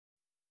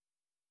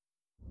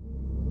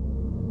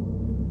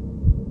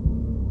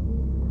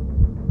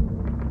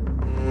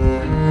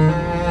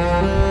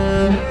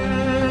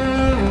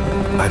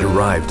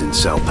arrived in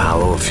Sao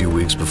Paulo a few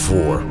weeks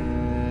before.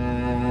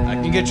 I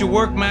can get you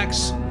work,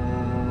 Max.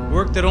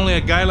 Work that only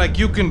a guy like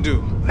you can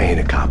do. I ain't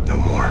a cop no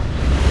more.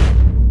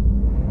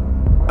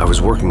 I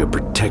was working a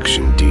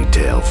protection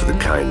detail for the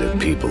kind of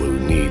people who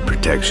need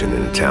protection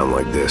in a town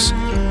like this.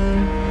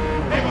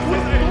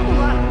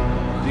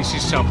 This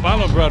is Sao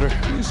Paulo, brother.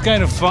 It's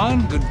kind of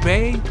fun, good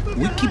pay.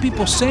 We keep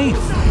people safe.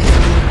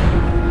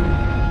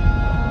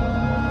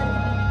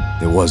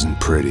 It wasn't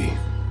pretty,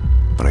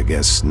 but I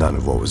guess none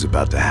of what was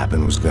about to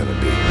happen was gonna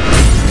be.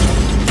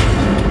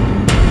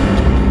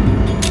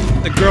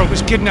 The girl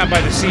was kidnapped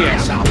by the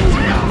CS.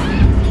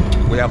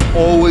 We have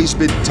always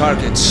been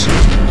targets.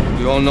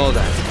 We all know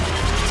that.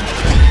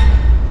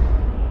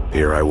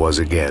 Here I was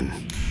again,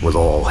 with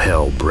all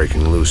hell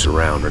breaking loose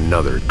around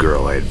another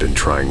girl I had been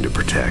trying to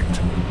protect.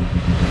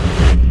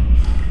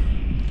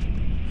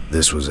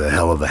 This was a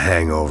hell of a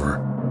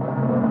hangover.